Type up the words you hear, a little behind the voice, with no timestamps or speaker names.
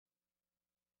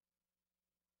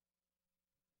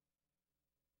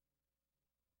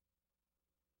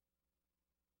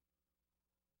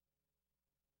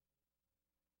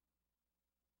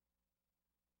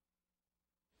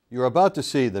You're about to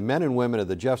see the men and women of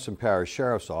the Jefferson Parish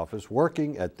Sheriff's Office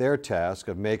working at their task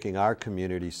of making our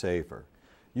community safer.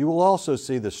 You will also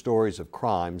see the stories of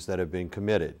crimes that have been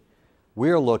committed. We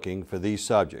are looking for these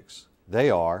subjects. They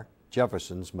are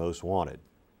Jefferson's Most Wanted.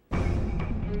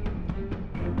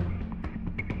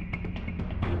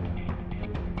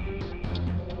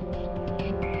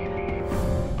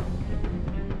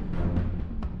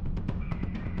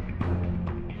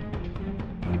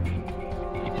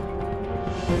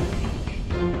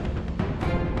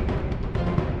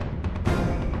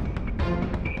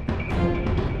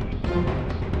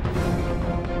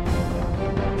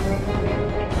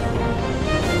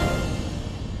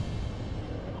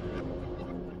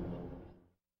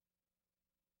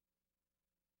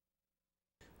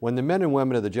 When the men and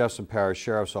women of the Jefferson Parish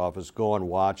Sheriff's Office go on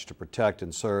watch to protect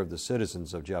and serve the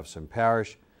citizens of Jefferson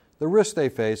Parish, the risks they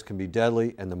face can be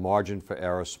deadly and the margin for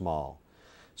error small.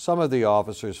 Some of the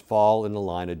officers fall in the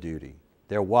line of duty.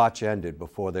 Their watch ended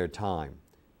before their time.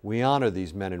 We honor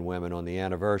these men and women on the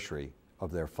anniversary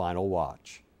of their final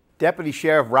watch. Deputy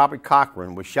Sheriff Robert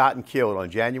Cochran was shot and killed on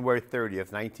January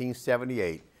 30th,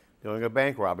 1978 during a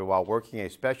bank robbery while working a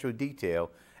special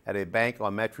detail at a bank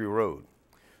on Metairie Road.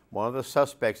 One of the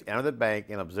suspects entered the bank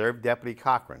and observed Deputy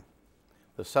Cochran.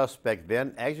 The suspect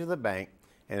then exited the bank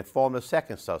and informed the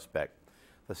second suspect.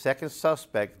 The second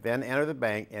suspect then entered the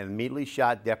bank and immediately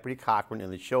shot Deputy Cochran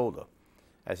in the shoulder.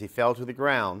 As he fell to the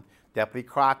ground, Deputy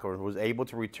Cochran was able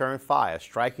to return fire,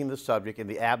 striking the subject in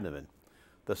the abdomen.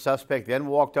 The suspect then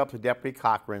walked up to Deputy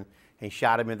Cochran and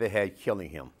shot him in the head,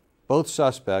 killing him. Both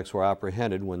suspects were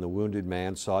apprehended when the wounded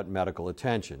man sought medical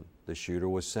attention. The shooter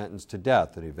was sentenced to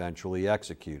death and eventually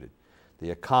executed.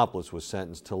 The accomplice was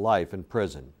sentenced to life in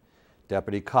prison.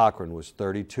 Deputy Cochran was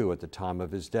 32 at the time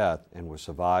of his death and was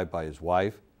survived by his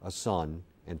wife, a son,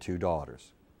 and 2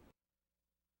 daughters.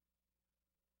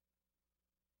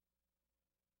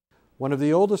 One of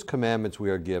the oldest commandments we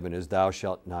are given is "Thou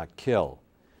shalt not kill."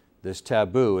 This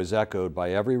taboo is echoed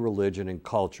by every religion and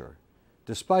culture.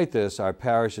 Despite this, our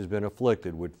parish has been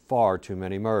afflicted with far too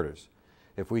many murders.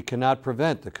 If we cannot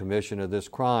prevent the commission of this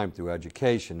crime through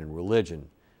education and religion,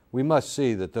 we must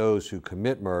see that those who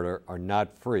commit murder are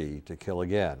not free to kill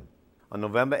again. On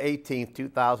November 18,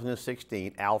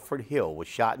 2016, Alfred Hill was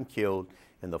shot and killed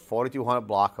in the 4200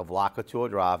 block of La Couture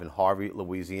Drive in Harvey,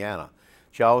 Louisiana.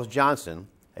 Charles Johnson,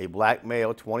 a black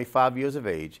male 25 years of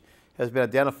age, has been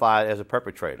identified as a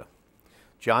perpetrator.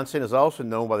 Johnson is also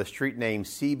known by the street name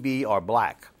CB or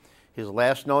Black. His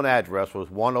last known address was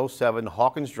 107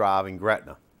 Hawkins Drive in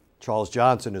Gretna. Charles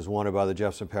Johnson is wanted by the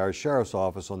Jefferson Parish Sheriff's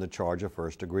Office on the charge of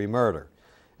first-degree murder.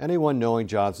 Anyone knowing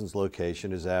Johnson's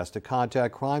location is asked to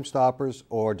contact Crime Stoppers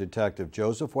or Detective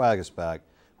Joseph Wagasback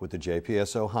with the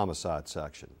JPSO Homicide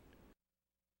Section.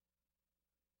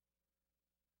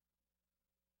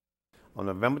 On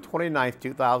November 29,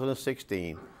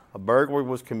 2016, a burglary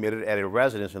was committed at a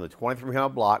residence in the 2300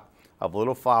 block of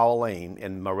Little Fowl Lane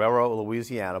in Marrero,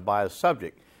 Louisiana by a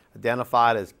subject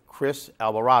identified as Chris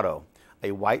Alvarado,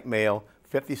 a white male,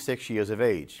 56 years of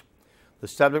age. The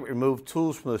subject removed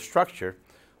tools from the structure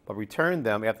but returned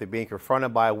them after being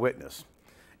confronted by a witness.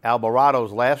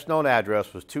 Alvarado's last known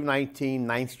address was 219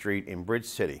 9th Street in Bridge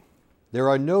City. There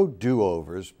are no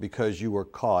do-overs because you were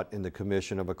caught in the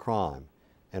commission of a crime.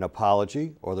 An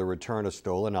apology or the return of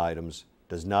stolen items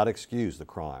does not excuse the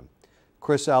crime.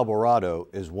 Chris Alvarado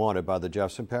is wanted by the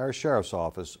Jefferson Parish Sheriff's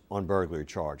Office on burglary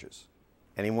charges.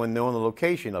 Anyone knowing the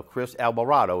location of Chris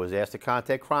Alvarado is asked to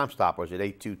contact Crime Stoppers at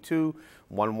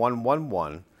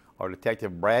 822-1111 or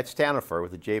Detective Brad Stanifer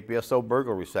with the JPSO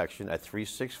Burglary Section at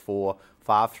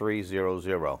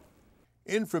 364-5300.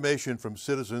 Information from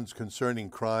citizens concerning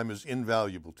crime is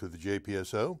invaluable to the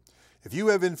JPSO. If you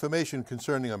have information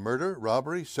concerning a murder,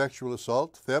 robbery, sexual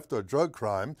assault, theft, or drug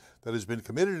crime that has been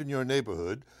committed in your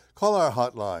neighborhood, call our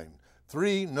hotline,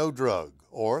 3-NO-DRUG,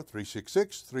 or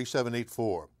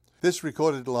 366-3784. This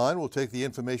recorded line will take the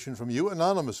information from you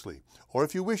anonymously, or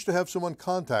if you wish to have someone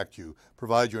contact you,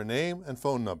 provide your name and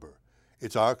phone number.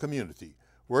 It's our community.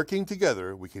 Working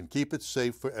together, we can keep it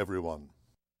safe for everyone.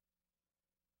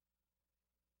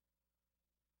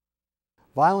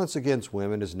 Violence against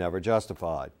women is never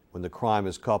justified. When the crime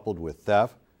is coupled with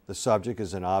theft, the subject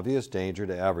is an obvious danger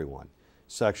to everyone.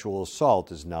 Sexual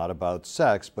assault is not about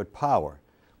sex, but power.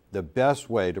 The best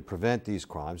way to prevent these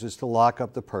crimes is to lock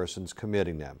up the persons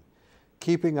committing them.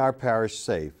 Keeping our parish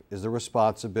safe is the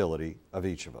responsibility of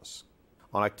each of us.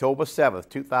 On October 7,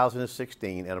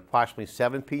 2016, at approximately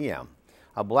 7 p.m.,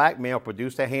 a black male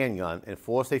produced a handgun and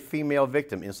forced a female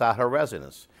victim inside her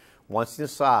residence. Once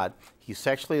inside, he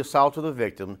sexually assaulted the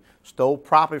victim, stole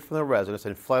property from the residence,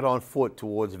 and fled on foot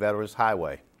towards Veterans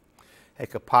Highway. A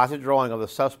composite drawing of the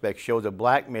suspect shows a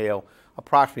black male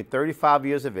approximately 35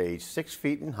 years of age, 6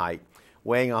 feet in height,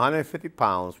 weighing 150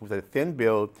 pounds, with a thin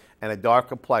build and a dark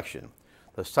complexion.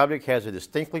 The subject has a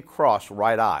distinctly crossed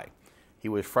right eye. He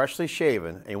was freshly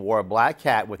shaven and wore a black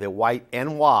hat with a white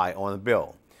NY on the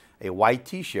bill, a white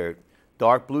t-shirt,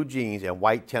 dark blue jeans, and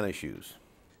white tennis shoes.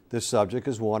 This subject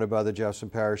is wanted by the Jefferson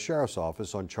Parish Sheriff's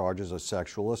Office on charges of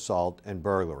sexual assault and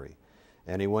burglary.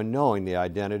 Anyone knowing the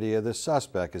identity of this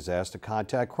suspect is asked to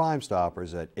contact Crime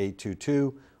Stoppers at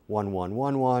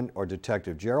 822-1111 or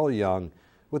Detective Gerald Young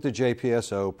with the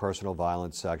JPSO Personal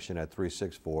Violence Section at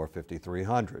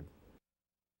 364-5300.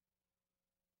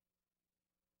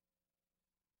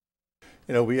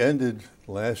 You know, we ended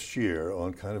last year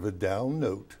on kind of a down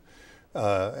note,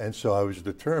 and so I was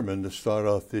determined to start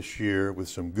off this year with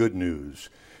some good news.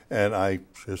 And I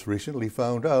just recently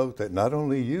found out that not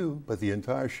only you, but the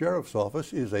entire Sheriff's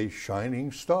Office is a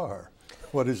shining star.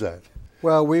 What is that?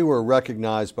 Well, we were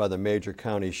recognized by the Major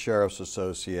County Sheriff's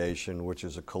Association, which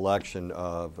is a collection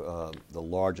of the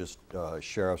largest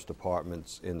sheriff's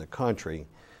departments in the country,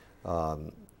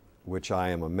 which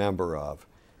I am a member of.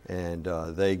 And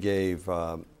they gave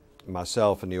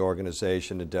myself and the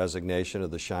organization the designation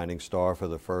of the Shining Star for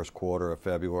the first quarter of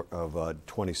February of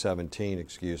 2017,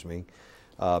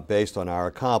 based on our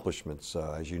accomplishments.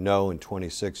 As you know, in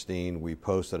 2016, we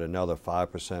posted another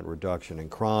 5% reduction in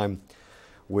crime,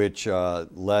 which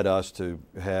led us to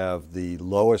have the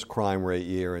lowest crime rate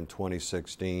year in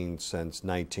 2016 since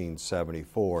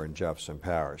 1974 in Jefferson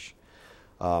Parish.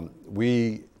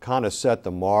 We kind of set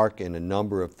the mark in a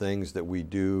number of things that we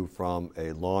do from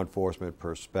a law enforcement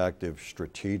perspective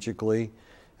strategically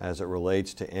as it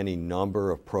relates to any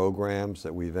number of programs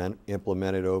that we've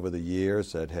implemented over the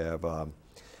years that have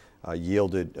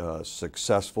yielded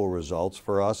successful results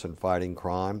for us in fighting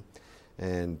crime.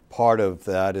 And part of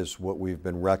that is what we've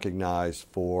been recognized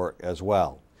for as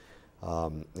well.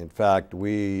 In fact,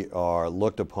 we are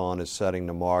looked upon as setting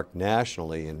the mark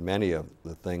nationally in many of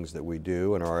the things that we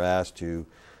do and are asked to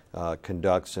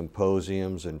conduct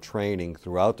symposiums and training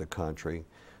throughout the country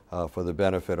for the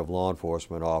benefit of law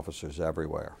enforcement officers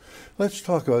everywhere. Let's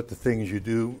talk about the things you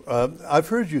do. I've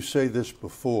heard you say this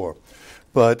before,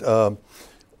 but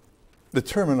the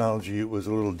terminology was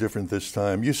a little different this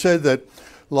time. You said that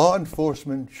law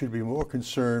enforcement should be more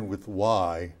concerned with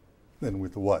why than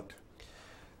with what.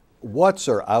 What's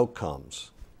are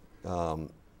outcomes?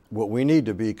 What we need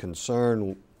to be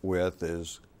concerned with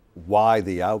is why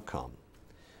the outcome.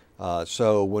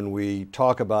 So when we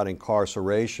talk about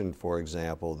incarceration, for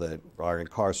example, that our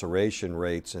incarceration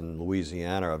rates in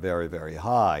Louisiana are very, very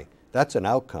high, that's an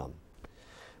outcome.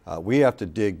 We have to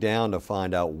dig down to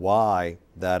find out why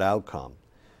that outcome.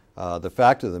 The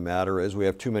fact of the matter is we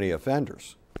have too many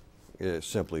offenders,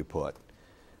 simply put.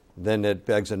 Then it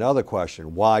begs another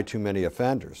question, why too many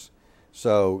offenders?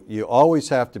 So you always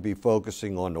have to be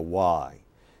focusing on the why.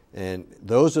 And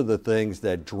those are the things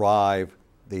that drive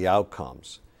the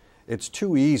outcomes. It's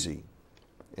too easy,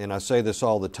 and I say this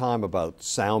all the time about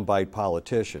soundbite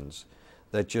politicians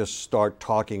that just start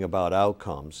talking about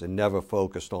outcomes and never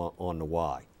focused on the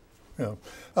why. Yeah.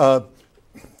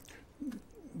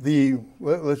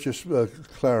 Let's just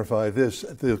clarify this.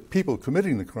 The people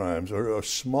committing the crimes are a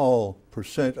small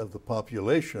percent of the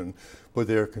population, but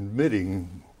they're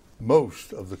committing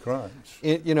most of the crimes.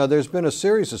 There's been a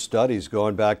series of studies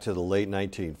going back to the late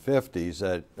 1950s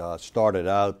that started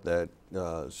out that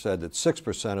said that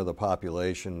 6% of the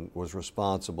population was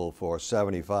responsible for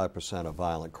 75% of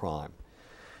violent crime.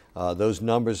 Those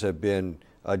numbers have been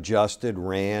adjusted.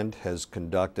 RAND has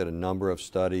conducted a number of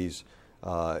studies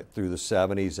through the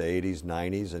 70s, 80s,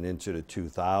 90s, and into the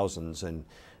 2000s, and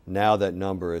now that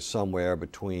number is somewhere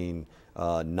between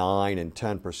 9 and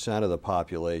 10% of the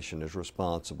population is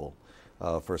responsible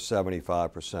for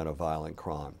 75% of violent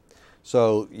crime.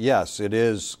 So yes, it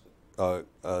is a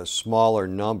smaller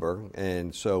number,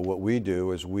 and so what we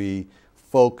do is we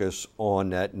focus on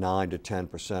that 9 to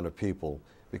 10% of people,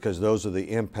 because those are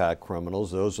the impact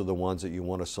criminals. Those are the ones that you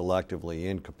want to selectively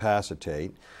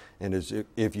incapacitate. And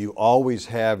if you always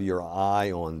have your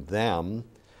eye on them,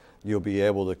 you'll be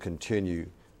able to continue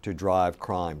to drive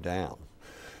crime down.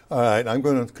 All right, I'm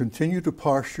going to continue to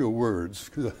parse your words,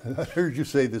 because I heard you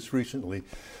say this recently.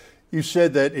 You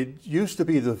said that it used to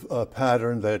be the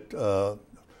pattern that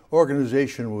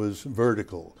organization was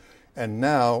vertical, and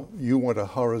now you want a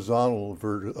horizontal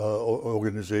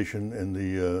organization in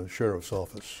the sheriff's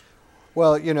office.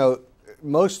 Well,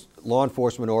 most law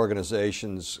enforcement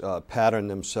organizations pattern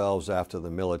themselves after the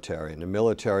military, and the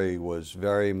military was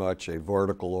very much a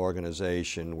vertical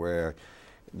organization where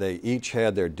they each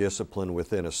had their discipline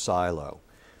within a silo.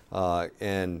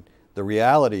 And the the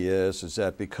reality is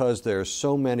that because there's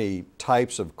so many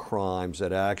types of crimes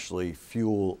that actually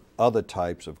fuel other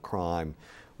types of crime,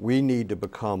 we need to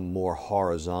become more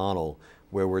horizontal,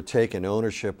 where we're taking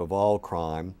ownership of all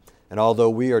crime. And although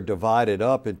we are divided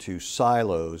up into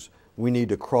silos, we need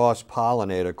to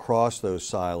cross-pollinate across those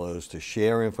silos to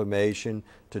share information,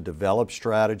 to develop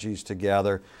strategies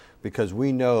together, because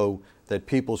we know that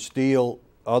people steal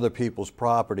other people's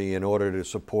property in order to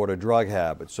support a drug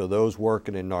habit. So those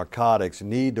working in narcotics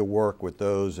need to work with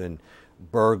those in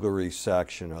burglary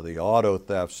section or the auto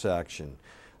theft section,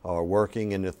 or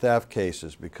working in the theft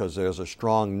cases, because there's a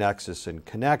strong nexus and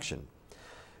connection.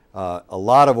 A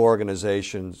lot of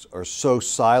organizations are so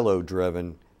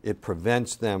silo-driven, it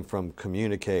prevents them from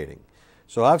communicating.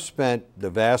 So I've spent the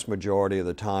vast majority of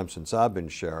the time since I've been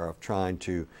sheriff trying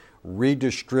to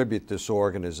redistribute this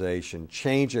organization,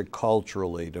 change it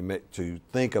culturally to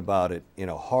think about it in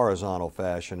a horizontal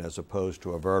fashion as opposed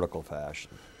to a vertical fashion.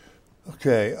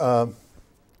 Okay.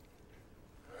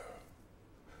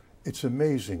 It's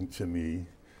amazing to me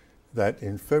that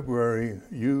in February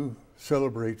you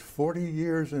celebrate 40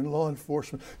 years in law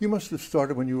enforcement. You must have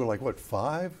started when you were like, what,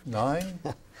 5, 9?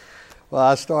 Well,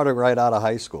 I started right out of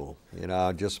high school. You know,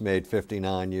 I just made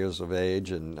 59 years of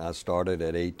age, and I started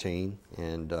at 18.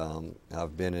 And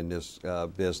I've been in this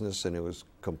business, and it was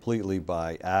completely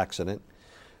by accident.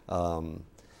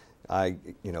 I,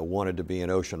 wanted to be an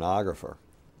oceanographer,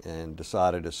 and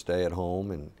decided to stay at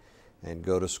home and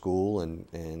go to school,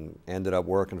 and ended up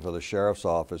working for the sheriff's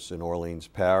office in Orleans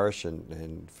Parish,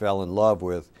 and fell in love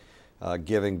with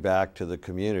giving back to the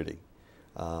community.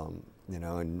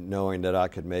 And knowing that I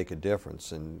could make a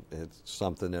difference. And it's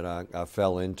something that I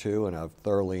fell into, and I've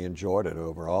thoroughly enjoyed it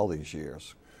over all these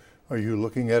years. Are you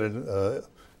looking at an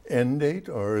end date,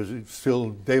 or is it still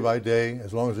day by day,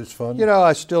 as long as it's fun?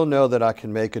 I still know that I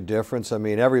can make a difference. I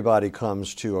mean, everybody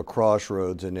comes to a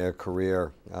crossroads in their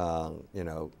career.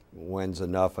 When's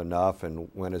enough, and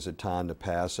when is it time to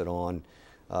pass it on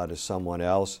to someone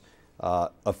else?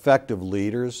 Effective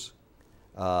leaders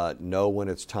know when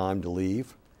it's time to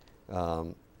leave.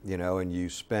 And you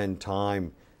spend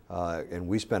time, and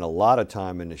we spend a lot of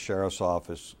time in the sheriff's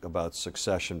office about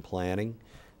succession planning,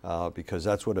 because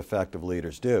that's what effective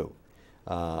leaders do.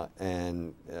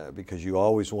 Because you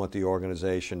always want the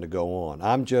organization to go on.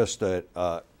 I'm just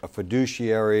a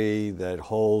fiduciary that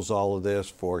holds all of this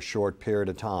for a short period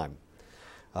of time.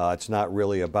 It's not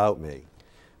really about me.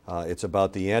 It's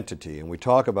about the entity, and we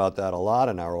talk about that a lot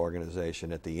in our organization,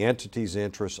 that the entity's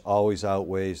interest always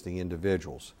outweighs the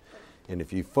individual's. And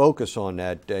if you focus on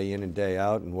that day in and day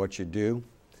out in what you do,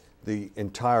 the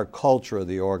entire culture of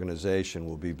the organization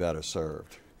will be better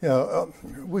served.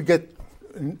 We get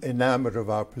enamored of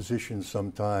our positions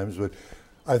sometimes, but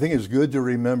I think it's good to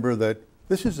remember that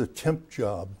this is a temp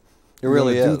job. It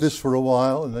really is. You're going to do this for a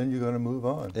while, and then you're going to move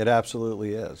on. It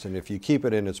absolutely is. And if you keep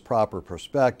it in its proper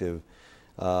perspective,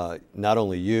 not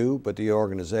only you, but the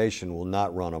organization will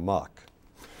not run amok.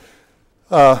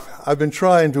 I've been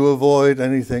trying to avoid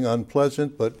anything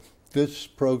unpleasant, but this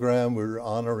program we're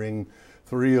honoring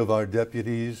 3 of our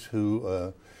deputies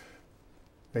who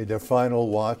made their final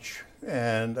watch,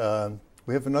 and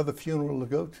we have another funeral to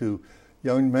go to.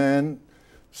 Young man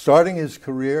starting his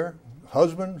career,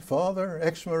 husband, father,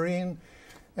 ex-Marine,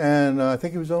 and I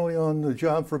think he was only on the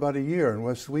job for about a year in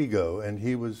West Wego, and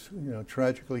he was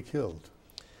tragically killed.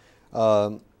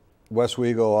 West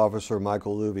Wego officer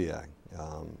Michael Louvier.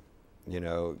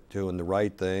 Doing the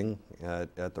right thing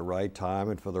at the right time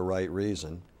and for the right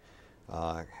reason,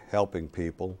 helping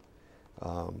people.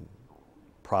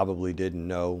 Probably didn't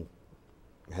know,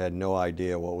 had no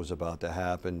idea what was about to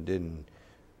happen, didn't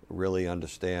really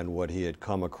understand what he had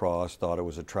come across, thought it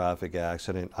was a traffic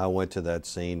accident. I went to that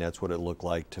scene, that's what it looked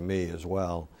like to me as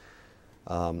well.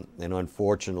 And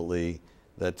unfortunately,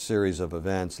 that series of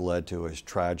events led to his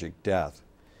tragic death.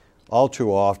 All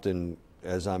too often,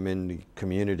 as I'm in the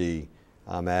community,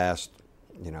 I'm asked,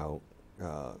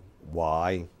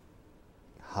 why,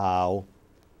 how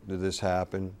did this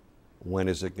happen, when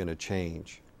is it going to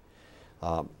change?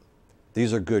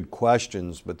 These are good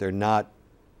questions, but they're not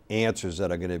answers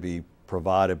that are going to be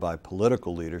provided by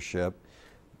political leadership.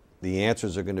 The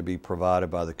answers are going to be provided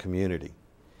by the community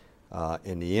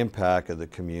and the impact of the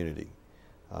community.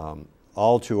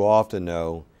 All too often,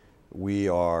 though, we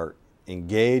are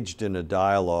engaged in a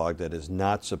dialogue that is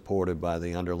not supported by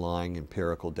the underlying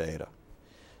empirical data.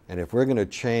 And if we're going to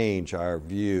change our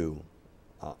view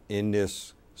in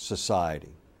this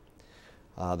society,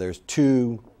 there's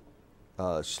 2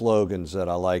 slogans that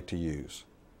I like to use.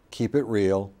 Keep it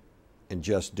real and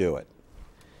just do it.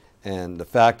 And the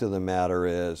fact of the matter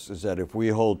is that if we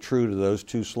hold true to those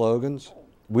 2 slogans,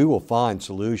 We will find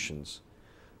solutions,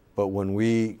 but when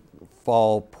we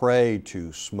fall prey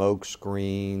to smoke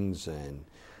screens and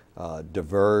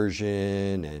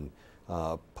diversion and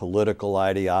political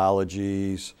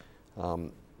ideologies,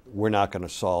 we're not going to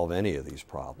solve any of these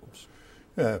problems.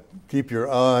 Keep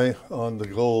your eye on the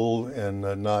goal and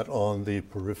not on the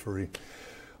periphery.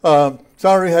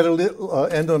 Sorry I had to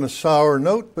end on a sour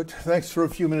note, but thanks for a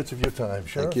few minutes of your time,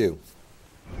 Sheriff. Thank you.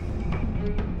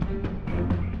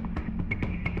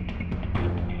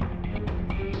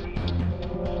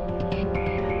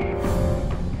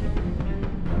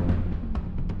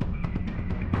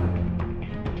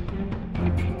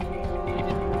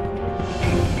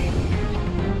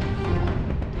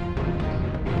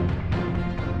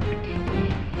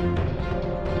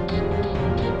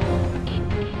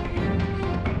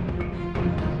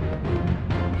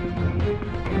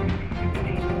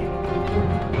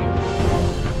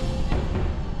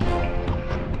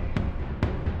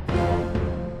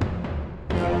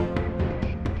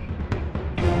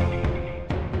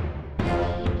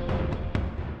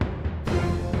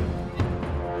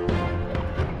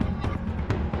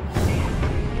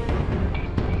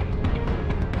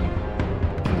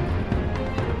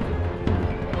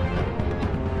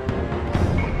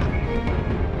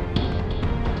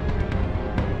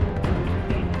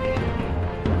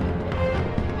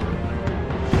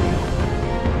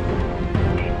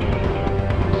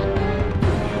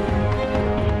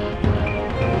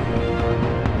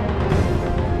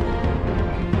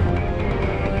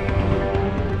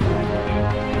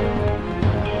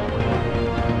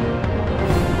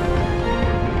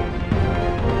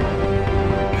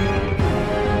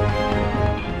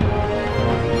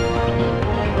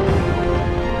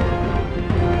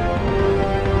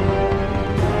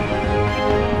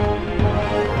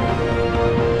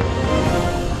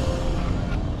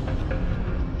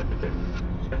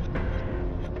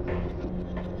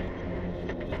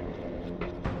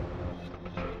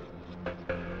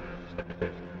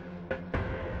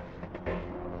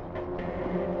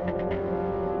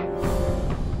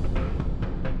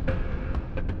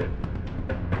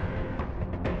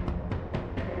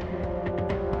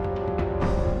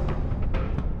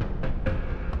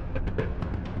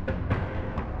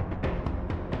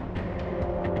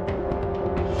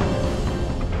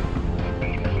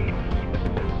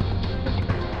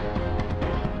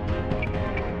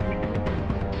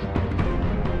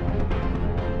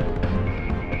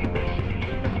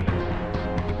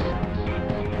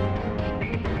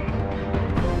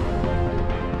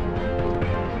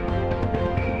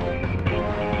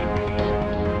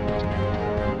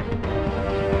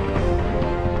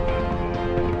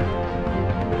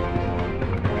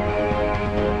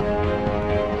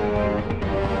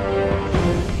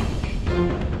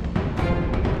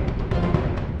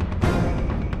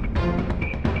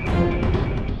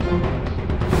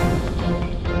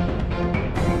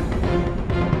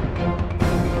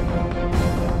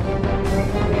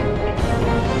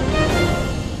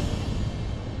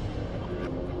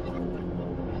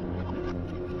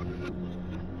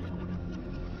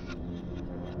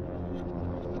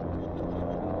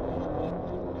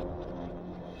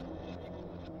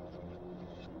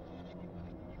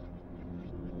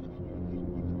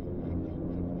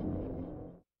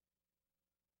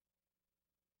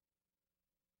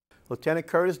 Lieutenant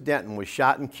Curtis Denton was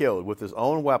shot and killed with his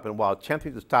own weapon while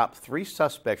attempting to stop 3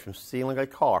 suspects from stealing a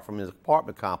car from his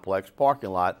apartment complex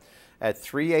parking lot at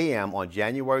 3 a.m. on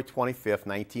January 25,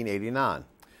 1989.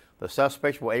 The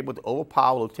suspects were able to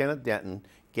overpower Lieutenant Denton,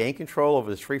 gain control over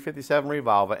his .357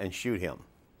 revolver, and shoot him.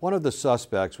 One of the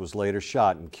suspects was later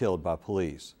shot and killed by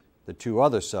police. The 2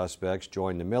 other suspects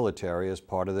joined the military as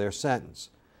part of their sentence.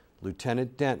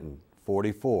 Lieutenant Denton,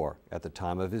 44, at the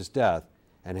time of his death,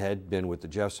 and had been with the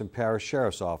Jefferson Parish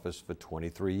Sheriff's Office for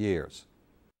 23 years.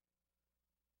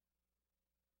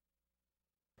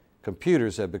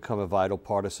 Computers have become a vital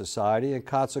part of society and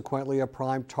consequently a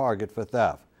prime target for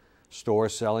theft.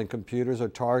 Stores selling computers are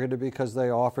targeted because they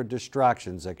offer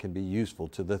distractions that can be useful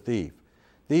to the thief.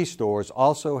 These stores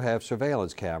also have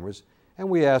surveillance cameras, and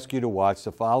we ask you to watch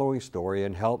the following story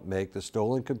and help make the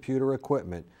stolen computer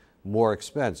equipment more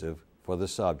expensive for the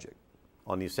subject.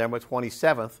 On December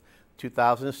 27,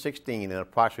 2016, at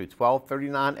approximately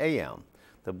 12:39 a.m.,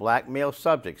 the black male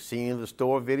subject seen in the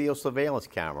store video surveillance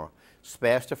camera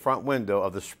smashed the front window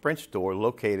of the Sprint store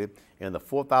located in the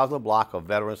 4000 block of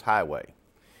Veterans Highway.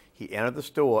 He entered the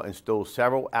store and stole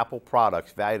several Apple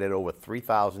products valued at over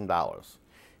 $3,000.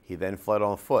 He then fled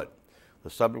on foot. The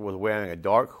subject was wearing a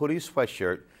dark hoodie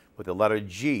sweatshirt with the letter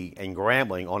G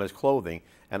engraved on his clothing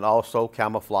and also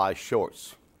camouflage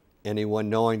shorts. Anyone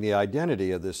knowing the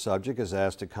identity of this subject is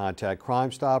asked to contact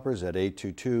Crime Stoppers at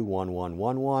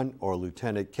 822-1111 or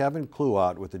Lieutenant Kevin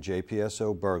Kluot with the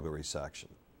JPSO Burglary Section.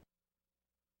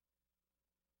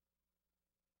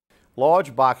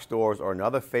 Large box stores are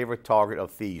another favorite target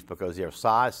of thieves because their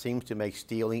size seems to make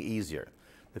stealing easier.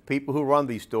 The people who run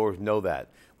these stores know that,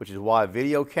 which is why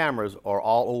video cameras are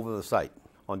all over the site.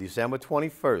 On December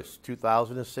 21st,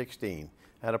 2016,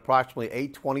 at approximately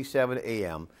 8:27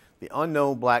 a.m., the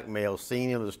unknown black male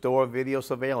seen in the store video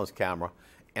surveillance camera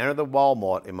entered the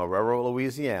Walmart in Marrero,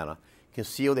 Louisiana,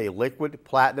 concealed a liquid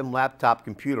platinum laptop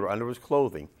computer under his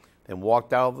clothing, then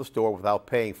walked out of the store without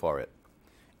paying for it.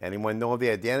 Anyone knowing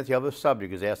the identity of the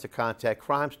subject is asked to contact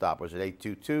Crime Stoppers at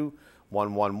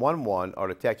 822-1111 or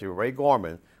Detective Ray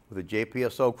Gorman with the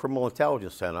JPSO Criminal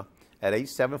Intelligence Center at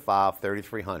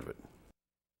 875-3300.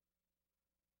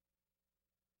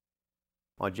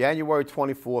 On January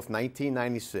 24,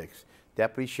 1996,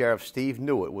 Deputy Sheriff Steve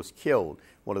Newell was killed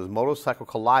when his motorcycle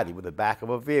collided with the back of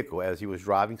a vehicle as he was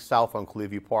driving south on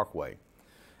Clearview Parkway.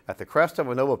 At the crest of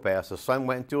an overpass, the sun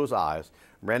went into his eyes,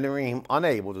 rendering him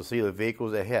unable to see the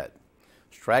vehicles ahead.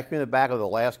 Striking the back of the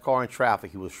last car in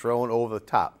traffic, he was thrown over the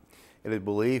top. It is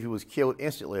believed he was killed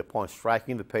instantly upon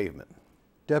striking the pavement.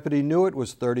 Deputy Newell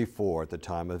was 34 at the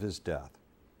time of his death.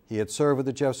 He had served with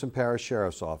the Jefferson Parish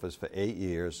Sheriff's Office for 8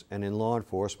 years and in law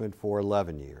enforcement for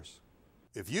 11 years.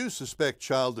 If you suspect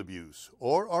child abuse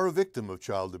or are a victim of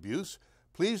child abuse,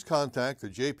 please contact the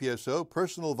JPSO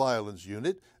Personal Violence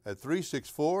Unit at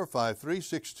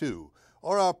 364-5362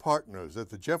 or our partners at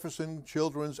the Jefferson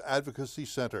Children's Advocacy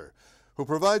Center, who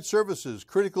provide services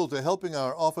critical to helping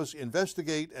our office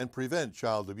investigate and prevent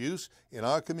child abuse in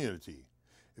our community.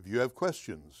 If you have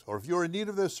questions or if you're in need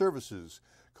of their services,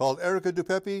 call Erica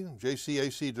DuPepe,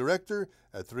 JCAC Director,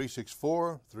 at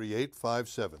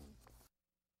 364-3857.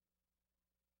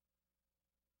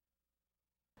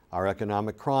 Our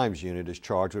Economic Crimes Unit is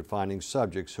charged with finding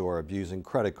subjects who are abusing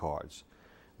credit cards.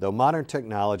 Though modern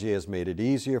technology has made it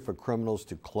easier for criminals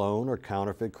to clone or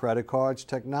counterfeit credit cards,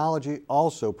 technology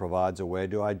also provides a way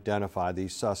to identify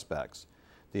these suspects.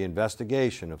 The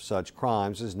investigation of such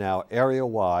crimes is now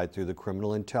area-wide through the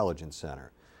Criminal Intelligence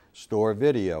Center. Store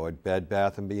video at Bed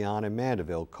Bath & Beyond in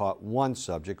Mandeville caught one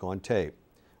subject on tape.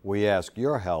 We ask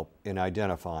your help in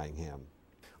identifying him.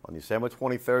 On December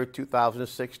 23,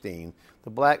 2016, the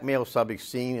black male subject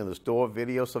seen in the store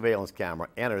video surveillance camera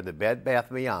entered the Bed Bath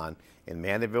 & Beyond in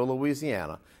Mandeville,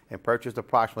 Louisiana, and purchased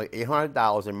approximately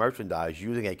 $800 in merchandise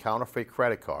using a counterfeit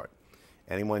credit card.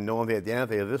 Anyone knowing the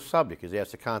identity of this subject is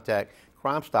asked to contact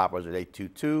Crime Stoppers at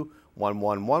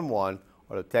 822-1111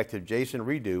 or Detective Jason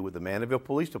Redo with the Mandeville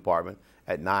Police Department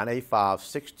at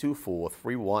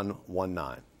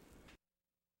 985-624-3119.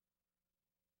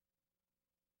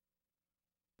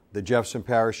 The Jefferson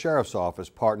Parish Sheriff's Office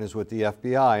partners with the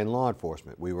FBI in law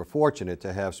enforcement. We were fortunate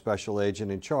to have Special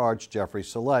Agent in Charge Jeffrey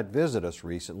Sillett visit us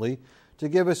recently to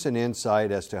give us an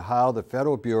insight as to how the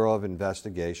Federal Bureau of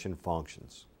Investigation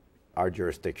functions. Our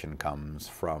jurisdiction comes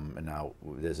from, and now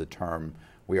there's a term,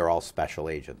 we are all special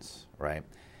agents, right?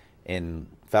 In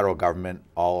federal government,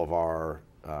 all of our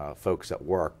folks that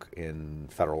work in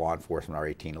federal law enforcement, our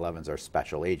 1811s, are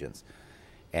special agents.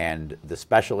 And the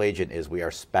special agent is we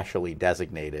are specially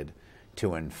designated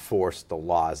to enforce the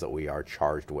laws that we are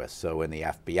charged with. So in the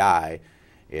FBI,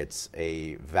 it's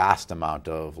a vast amount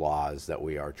of laws that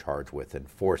we are charged with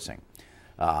enforcing.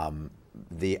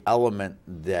 The element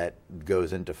that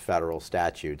goes into federal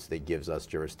statutes that gives us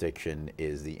jurisdiction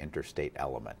is the interstate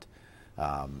element.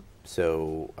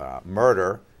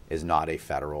 Murder is not a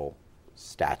federal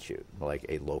statute, like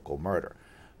a local murder.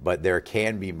 But there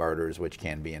can be murders which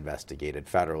can be investigated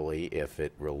federally if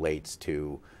it relates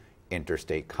to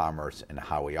interstate commerce and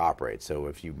how we operate. So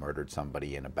if you murdered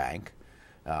somebody in a bank,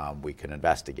 we can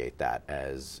investigate that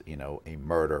as, a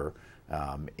murder,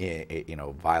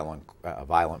 violent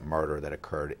murder that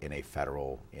occurred in a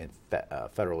federally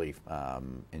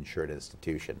insured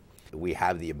institution. We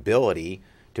have the ability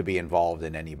to be involved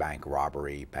in any bank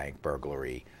robbery, bank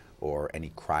burglary, or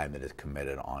any crime that is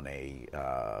committed on a,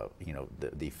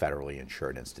 the federally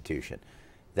insured institution.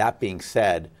 That being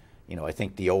said, I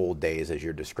think the old days, as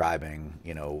you're describing,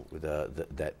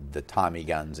 the Tommy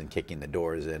guns and kicking the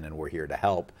doors in and we're here to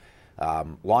help.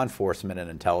 Law enforcement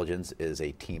and intelligence is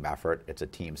a team effort. It's a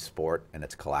team sport and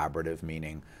it's collaborative,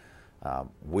 meaning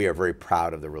we are very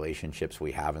proud of the relationships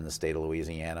we have in the state of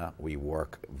Louisiana. We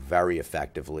work very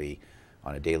effectively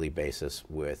on a daily basis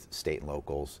with state and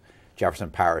locals.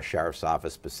 Jefferson Parish Sheriff's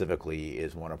Office specifically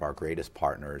is one of our greatest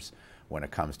partners when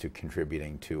it comes to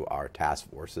contributing to our task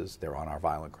forces. They're on our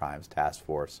violent crimes task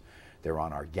force. They're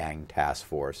on our gang task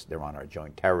force. They're on our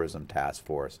joint terrorism task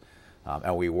force.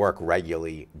 And we work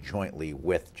regularly, jointly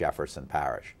with Jefferson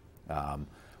Parish.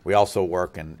 We also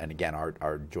work, and again,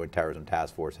 our joint terrorism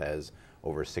task force has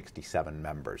over 67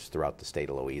 members throughout the state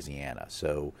of Louisiana.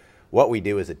 So what we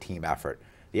do is a team effort.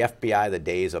 The FBI, the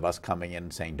days of us coming in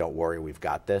and saying, don't worry, we've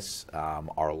got this,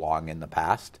 are long in the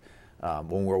past.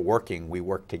 When we're working, we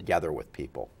work together with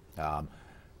people.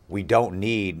 We don't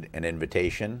need an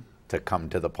invitation to come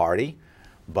to the party,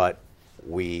 but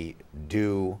we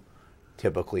do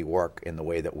typically work in the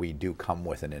way that we do come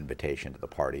with an invitation to the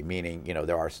party, meaning, you know,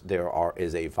 there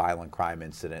is a violent crime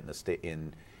incident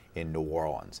in New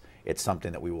Orleans. It's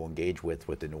something that we will engage with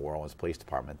the New Orleans Police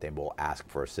Department. They will ask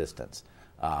for assistance.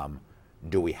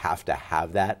 Do we have to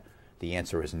have that? The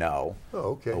answer is no. Oh,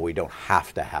 okay. But we don't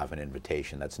have to have an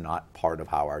invitation. That's not part of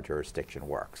how our jurisdiction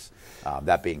works.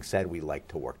 That being said, we like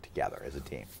to work together as a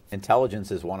team.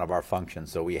 Intelligence is one of our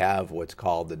functions. So we have what's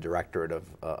called the Directorate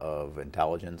of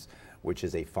Intelligence, which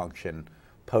is a function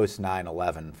post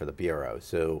 9/11 for the Bureau.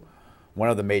 So one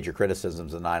of the major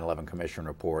criticisms of the 9/11 Commission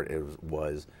report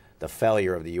was the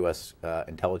failure of the U.S.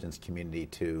 Intelligence community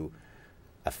to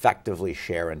effectively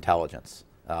share intelligence.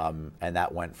 And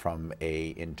that went from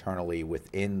internally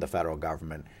within the federal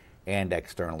government and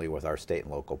externally with our state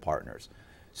and local partners.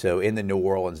 So in the New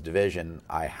Orleans division,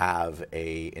 I have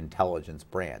an intelligence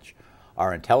branch.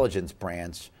 Our intelligence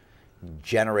branch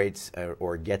generates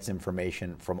or gets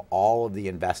information from all of the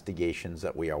investigations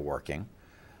that we are working.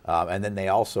 And then they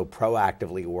also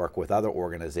proactively work with other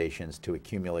organizations to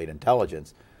accumulate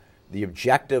intelligence. The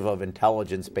objective of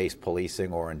intelligence-based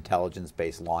policing or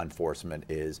intelligence-based law enforcement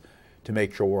is to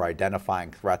make sure we're identifying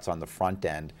threats on the front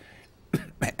end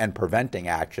and preventing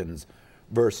actions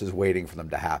versus waiting for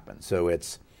them to happen. So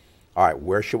it's, all right,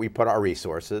 where should we put our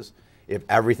resources? If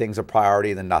everything's a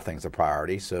priority, then nothing's a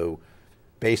priority. So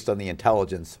based on the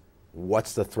intelligence,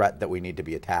 what's the threat that we need to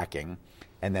be attacking?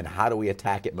 And then how do we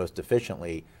attack it most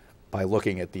efficiently? By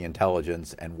looking at the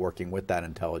intelligence and working with that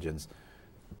intelligence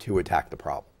to attack the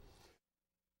problem.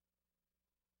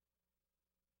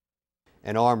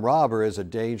 An armed robber is a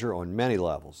danger on many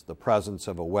levels. The presence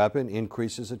of a weapon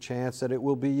increases the chance that it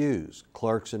will be used.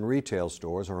 Clerks in retail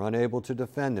stores are unable to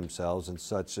defend themselves in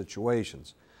such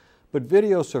situations. But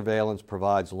video surveillance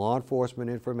provides law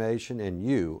enforcement information and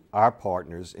you, our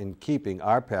partners, in keeping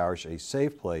our parish a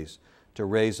safe place to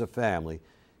raise a family.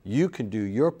 You can do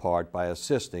your part by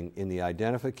assisting in the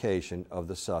identification of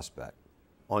the suspect.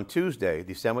 On Tuesday,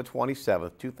 December 27,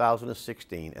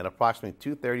 2016, at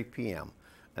approximately 2:30 p.m.,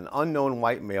 an unknown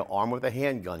white male armed with a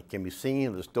handgun can be seen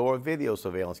in the store video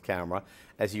surveillance camera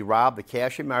as he robbed the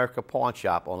Cash America pawn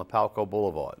shop on Apalco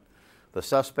Boulevard. The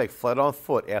suspect fled on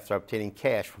foot after obtaining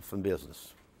cash from some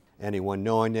business. Anyone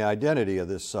knowing the identity of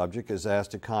this subject is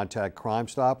asked to contact Crime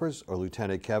Stoppers or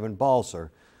Lieutenant Kevin Balser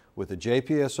with the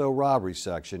JPSO Robbery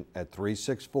Section at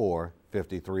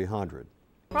 364-5300.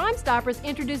 Crime Stoppers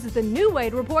introduces a new way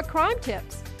to report crime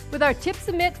tips with our Tip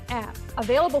Submit app,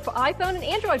 available for iPhone and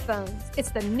Android phones.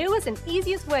 It's the newest and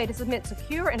easiest way to submit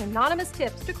secure and anonymous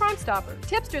tips to Crime Stoppers.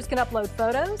 Tipsters can upload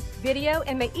photos, video,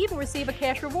 and may even receive a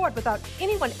cash reward without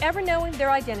anyone ever knowing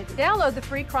their identity. Download the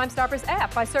free Crime Stoppers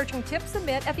app by searching Tip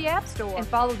Submit at the App Store and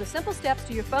follow the simple steps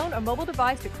to your phone or mobile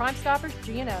device to Crime Stoppers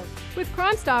GNO. With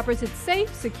Crime Stoppers, it's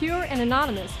safe, secure, and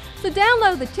anonymous. So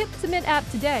download the Tip Submit app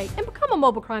today and become a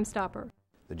mobile Crime Stopper.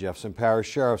 The Jefferson Parish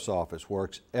Sheriff's Office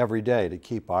works every day to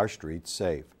keep our streets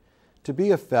safe. To be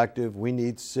effective, we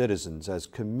need citizens as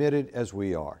committed as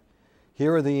we are.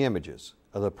 Here are the images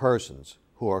of the persons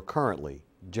who are currently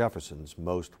Jefferson's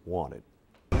most wanted.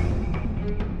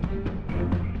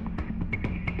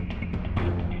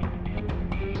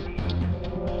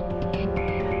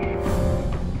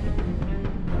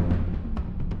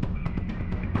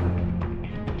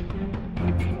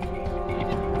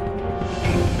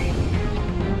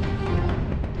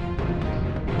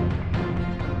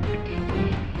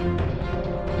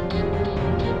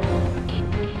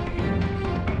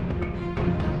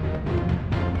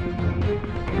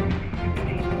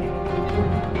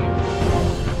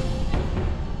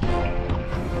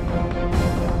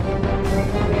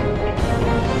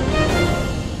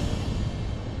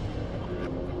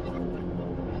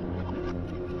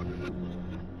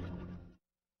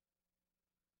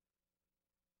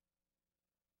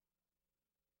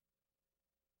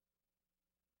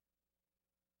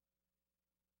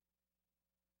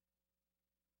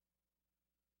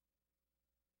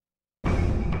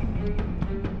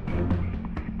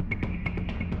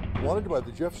 Wanted by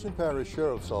the Jefferson Parish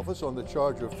Sheriff's Office on the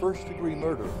charge of first-degree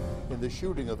murder in the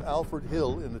shooting of Alfred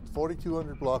Hill in the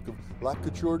 4200 block of Lac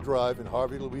Couture Drive in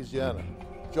Harvey, Louisiana.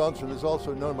 Johnson is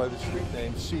also known by the street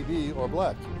name CB or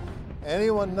Black.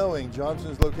 Anyone knowing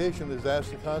Johnson's location is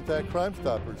asked to contact Crime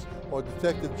Stoppers or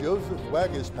Detective Joseph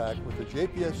Wagispack with the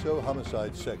JPSO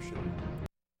Homicide Section.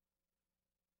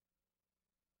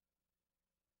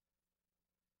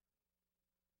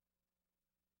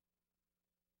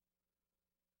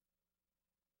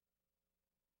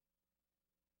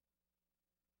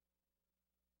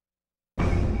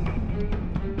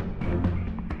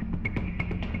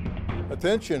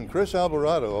 Attention, Chris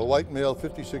Alvarado, a white male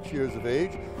 56 years of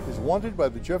age, is wanted by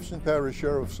the Jefferson Parish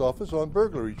Sheriff's Office on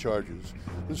burglary charges.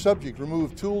 The subject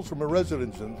removed tools from a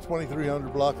residence in the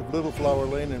 2300 block of Little Flower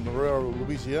Lane in Marrero,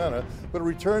 Louisiana, but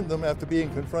returned them after being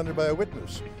confronted by a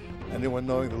witness. Anyone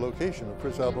knowing the location of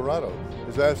Chris Alvarado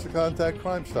is asked to contact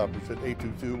Crime Stoppers at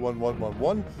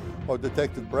 822-1111 or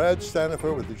Detective Brad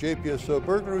Stanifer with the JPSO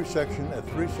Burglary Section at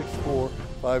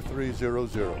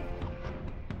 364-5300.